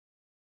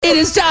It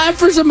is time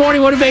for some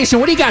morning motivation.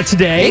 What do you got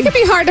today? It can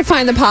be hard to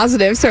find the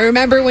positive. So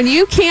remember, when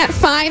you can't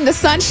find the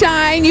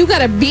sunshine, you got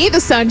to be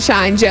the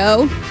sunshine,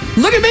 Joe.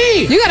 Look at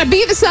me. You got to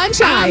be the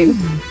sunshine.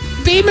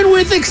 Beaming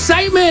with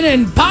excitement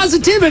and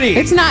positivity.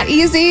 It's not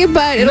easy,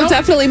 but it'll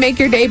definitely make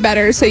your day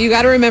better. So you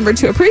got to remember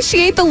to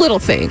appreciate the little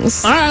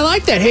things. All right, I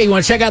like that. Hey, you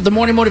want to check out the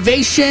morning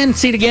motivation?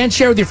 See it again,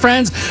 share with your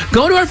friends.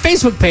 Go to our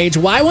Facebook page,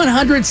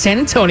 Y100 San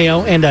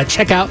Antonio, and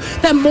check out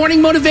that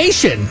morning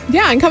motivation.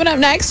 Yeah, and coming up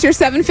next, your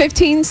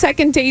 7:15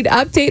 second date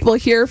update. We'll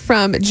hear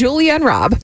from Julia and Rob.